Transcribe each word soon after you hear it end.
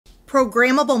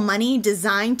Programmable money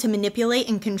designed to manipulate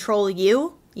and control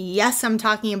you? Yes, I'm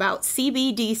talking about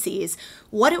CBDCs,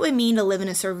 what it would mean to live in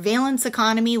a surveillance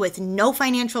economy with no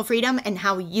financial freedom, and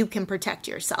how you can protect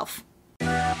yourself.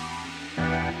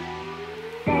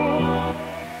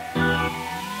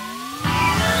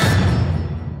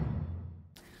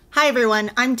 Hi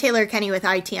everyone, I'm Kenney with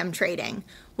ITM Trading.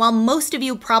 While most of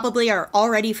you probably are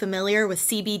already familiar with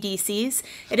CBDCs,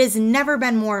 it has never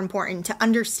been more important to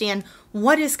understand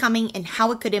what is coming and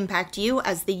how it could impact you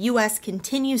as the US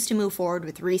continues to move forward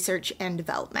with research and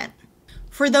development.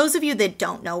 For those of you that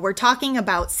don't know, we're talking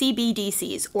about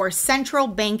CBDCs, or central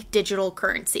bank digital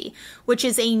currency, which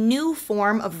is a new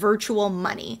form of virtual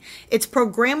money. It's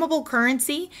programmable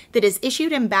currency that is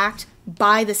issued and backed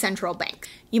by the central bank.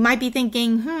 You might be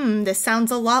thinking, this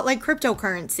sounds a lot like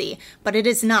cryptocurrency, but it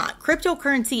is not.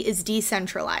 Cryptocurrency is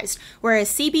decentralized,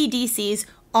 whereas CBDCs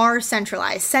are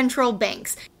centralized, central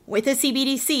banks. With a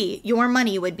CBDC, your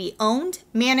money would be owned,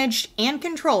 managed, and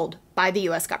controlled by the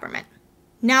US government.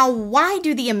 Now, why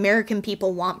do the American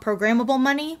people want programmable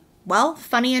money? Well,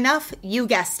 funny enough, you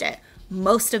guessed it,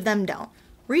 most of them don't.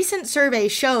 Recent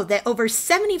surveys show that over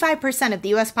 75% of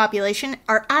the US population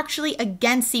are actually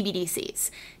against CBDCs.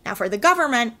 Now, for the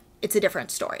government, it's a different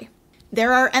story.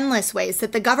 There are endless ways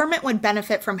that the government would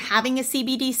benefit from having a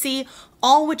CBDC,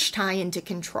 all which tie into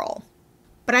control.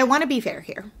 But I want to be fair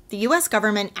here. The US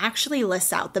government actually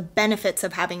lists out the benefits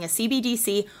of having a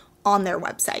CBDC on their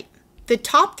website. The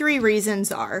top 3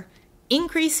 reasons are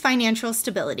increased financial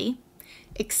stability,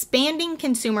 expanding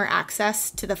consumer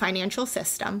access to the financial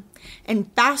system, and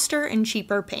faster and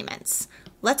cheaper payments.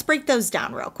 Let's break those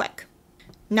down real quick.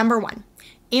 Number 1,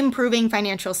 improving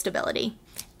financial stability.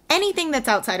 Anything that's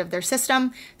outside of their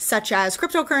system, such as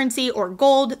cryptocurrency or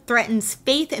gold, threatens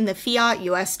faith in the fiat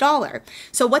US dollar.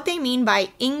 So what they mean by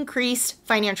increased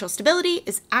financial stability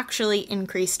is actually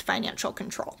increased financial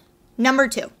control. Number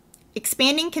 2,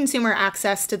 expanding consumer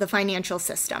access to the financial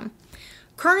system.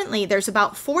 Currently, there's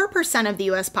about 4% of the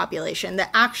US population that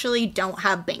actually don't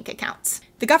have bank accounts.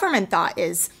 The government thought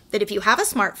is that if you have a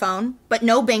smartphone, but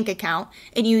no bank account,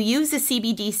 and you use a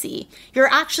CBDC,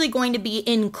 you're actually going to be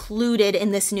included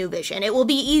in this new vision. It will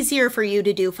be easier for you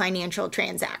to do financial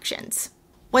transactions.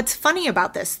 What's funny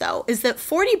about this, though, is that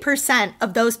 40%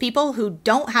 of those people who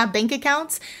don't have bank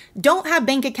accounts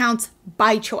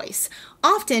by choice,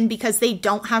 often because they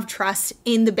don't have trust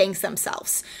in the banks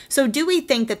themselves. So do we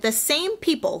think that the same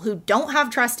people who don't have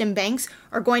trust in banks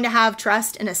are going to have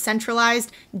trust in a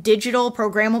centralized, digital,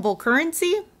 programmable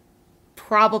currency?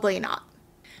 Probably not.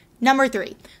 Number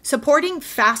 3, supporting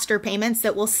faster payments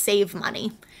that will save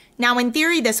money. Now, in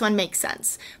theory, this one makes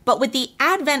sense, but with the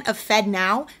advent of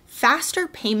FedNow, faster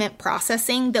payment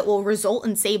processing that will result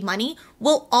in save money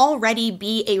will already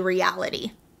be a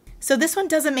reality. So this one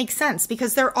doesn't make sense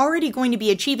because they're already going to be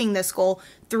achieving this goal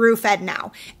through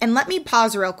FedNow. And let me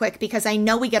pause real quick because I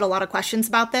know we get a lot of questions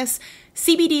about this.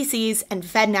 CBDCs and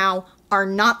FedNow are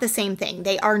not the same thing.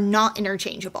 They are not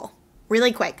interchangeable.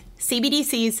 Really quick,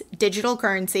 CBDCs, digital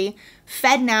currency.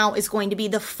 FedNow is going to be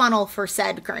the funnel for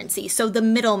said currency, so the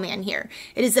middleman here.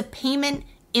 It is a payment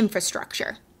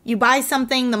infrastructure. You buy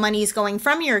something, the money is going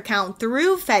from your account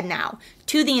through FedNow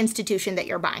to the institution that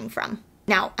you're buying from.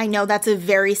 Now, I know that's a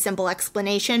very simple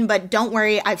explanation, but don't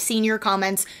worry, I've seen your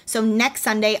comments. So next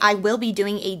Sunday, I will be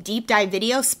doing a deep dive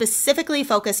video specifically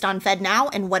focused on FedNow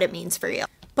and what it means for you.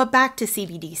 But back to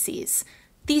CBDCs.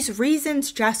 These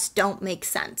reasons just don't make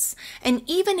sense. And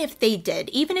even if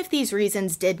these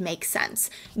reasons did make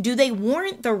sense, do they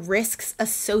warrant the risks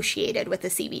associated with the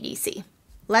CBDC?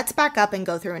 Let's back up and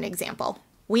go through an example.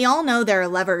 We all know there are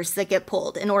levers that get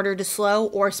pulled in order to slow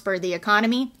or spur the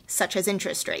economy, such as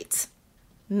interest rates.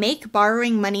 Make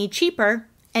borrowing money cheaper,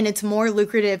 and it's more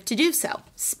lucrative to do so.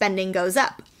 Spending goes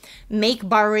up. Make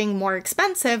borrowing more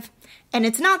expensive, and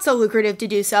it's not so lucrative to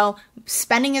do so.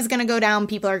 Spending is going to go down.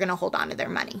 People are going to hold on to their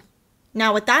money.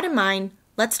 Now, with that in mind,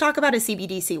 let's talk about a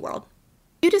CBDC world.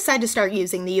 You decide to start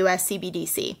using the US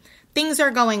CBDC. Things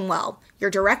are going well. Your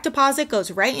direct deposit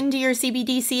goes right into your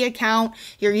CBDC account.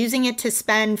 You're using it to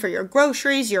spend for your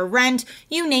groceries, your rent,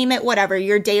 you name it, whatever,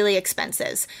 your daily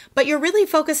expenses. But you're really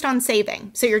focused on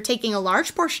saving. So you're taking a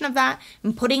large portion of that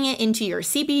and putting it into your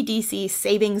CBDC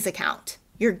savings account.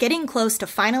 You're getting close to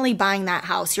finally buying that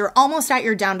house. You're almost at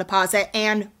your down deposit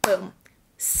and boom,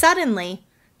 suddenly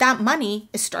that money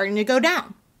is starting to go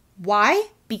down. Why?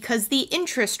 Because the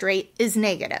interest rate is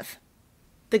negative.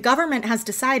 The government has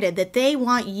decided that they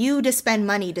want you to spend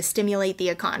money to stimulate the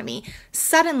economy.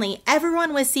 Suddenly,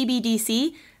 everyone with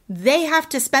CBDC, they have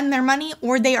to spend their money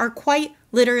or they are quite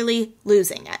literally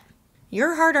losing it.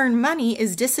 Your hard-earned money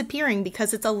is disappearing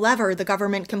because it's a lever the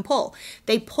government can pull.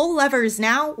 They pull levers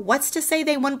now. What's to say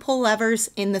they wouldn't pull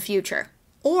levers in the future?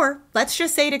 Or let's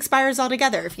just say it expires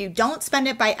altogether. If you don't spend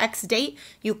it by X date,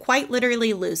 you quite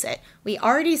literally lose it. We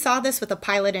already saw this with a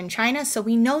pilot in China, so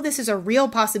we know this is a real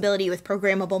possibility with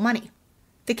programmable money.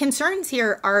 The concerns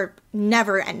here are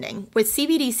never ending. With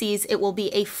CBDCs, it will be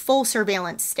a full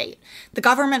surveillance state. The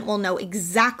government will know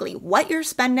exactly what you're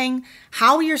spending,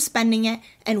 how you're spending it,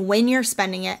 and when you're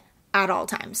spending it at all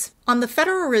times. On the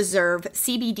Federal Reserve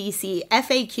CBDC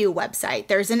FAQ website,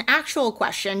 there's an actual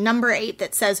question, number 8,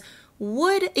 that says,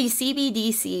 would a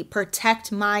CBDC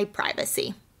protect my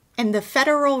privacy? And the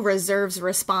Federal Reserve's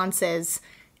response is,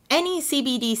 any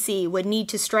CBDC would need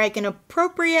to strike an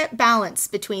appropriate balance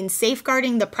between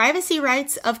safeguarding the privacy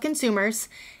rights of consumers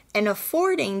and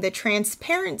affording the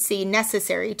transparency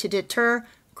necessary to deter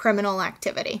criminal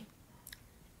activity.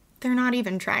 They're not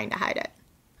even trying to hide it.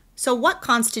 So what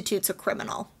constitutes a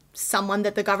criminal? Someone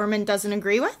that the government doesn't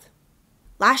agree with?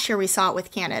 Last year we saw it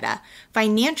with Canada.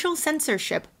 Financial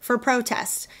censorship for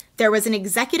protests. There was an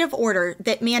executive order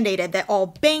that mandated that all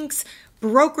banks,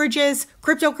 brokerages,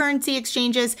 cryptocurrency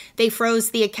exchanges, they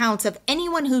froze the accounts of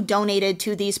anyone who donated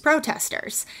to these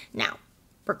protesters. Now,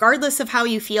 regardless of how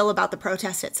you feel about the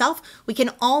protest itself, we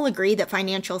can all agree that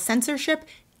financial censorship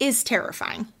is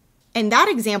terrifying. And that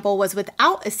example was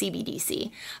without a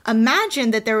CBDC.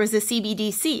 Imagine that there was a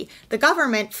CBDC. The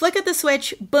government, flick of the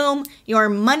switch, boom, your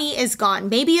money is gone.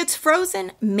 Maybe it's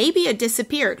frozen, maybe it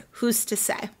disappeared. Who's to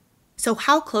say? So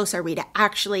how close are we to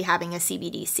actually having a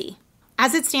CBDC?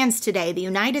 As it stands today, the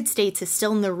United States is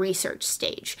still in the research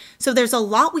stage. So there's a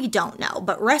lot we don't know,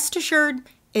 but rest assured,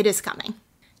 it is coming.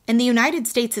 And the United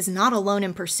States is not alone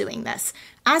in pursuing this.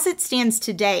 As it stands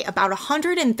today, about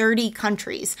 130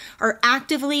 countries are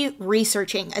actively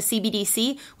researching a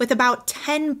CBDC, with about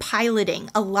 10 piloting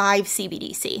a live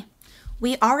CBDC.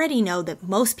 We already know that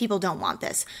most people don't want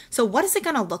this. So what is it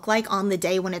going to look like on the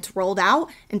day when it's rolled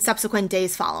out and subsequent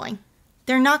days following?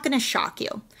 They're not going to shock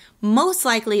you. Most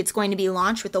likely it's going to be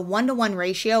launched with a 1-to-1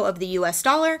 ratio of the US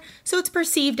dollar, so it's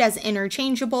perceived as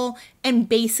interchangeable and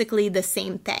basically the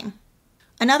same thing.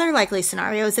 Another likely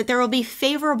scenario is that there will be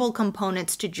favorable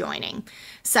components to joining,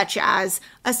 such as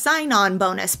a sign-on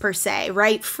bonus per se,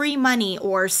 right? Free money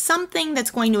or something that's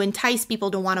going to entice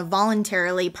people to want to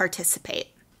voluntarily participate.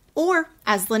 Or,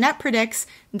 as Lynette predicts,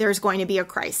 there's going to be a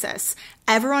crisis.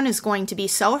 Everyone is going to be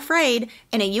so afraid,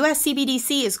 and a US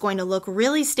CBDC is going to look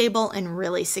really stable and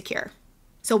really secure.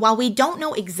 So while we don't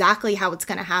know exactly how it's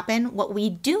going to happen, what we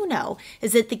do know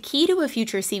is that the key to a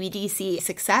future CBDC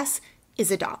success is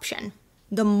adoption.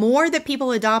 The more that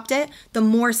people adopt it, the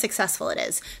more successful it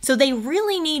is. So they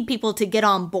really need people to get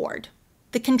on board.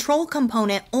 The control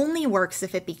component only works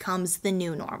if it becomes the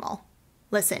new normal.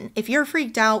 Listen, if you're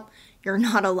freaked out, you're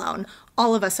not alone.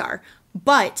 All of us are.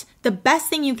 But the best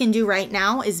thing you can do right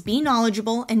now is be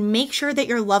knowledgeable and make sure that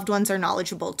your loved ones are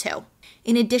knowledgeable too.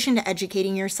 In addition to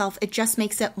educating yourself, it just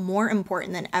makes it more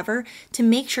important than ever to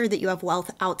make sure that you have wealth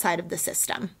outside of the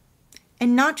system.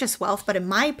 And not just wealth, but in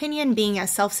my opinion, being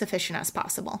as self-sufficient as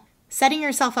possible. Setting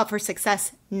yourself up for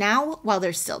success now while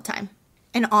there's still time.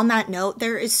 And on that note,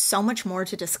 there is so much more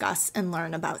to discuss and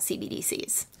learn about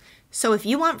CBDCs. So if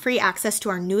you want free access to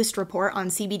our newest report on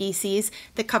CBDCs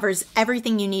that covers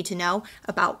everything you need to know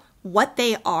about what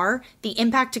they are, the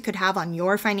impact it could have on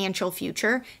your financial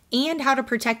future, and how to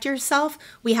protect yourself,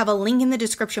 we have a link in the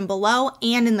description below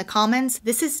and in the comments.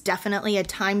 This is definitely a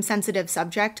time-sensitive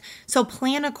subject, so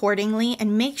plan accordingly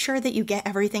and make sure that you get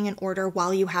everything in order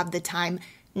while you have the time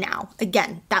now.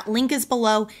 Again, that link is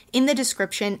below in the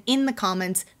description, in the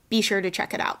comments. Be sure to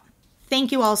check it out.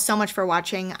 Thank you all so much for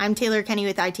watching. I'm Taylor Kenney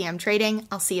with ITM Trading.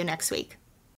 I'll see you next week.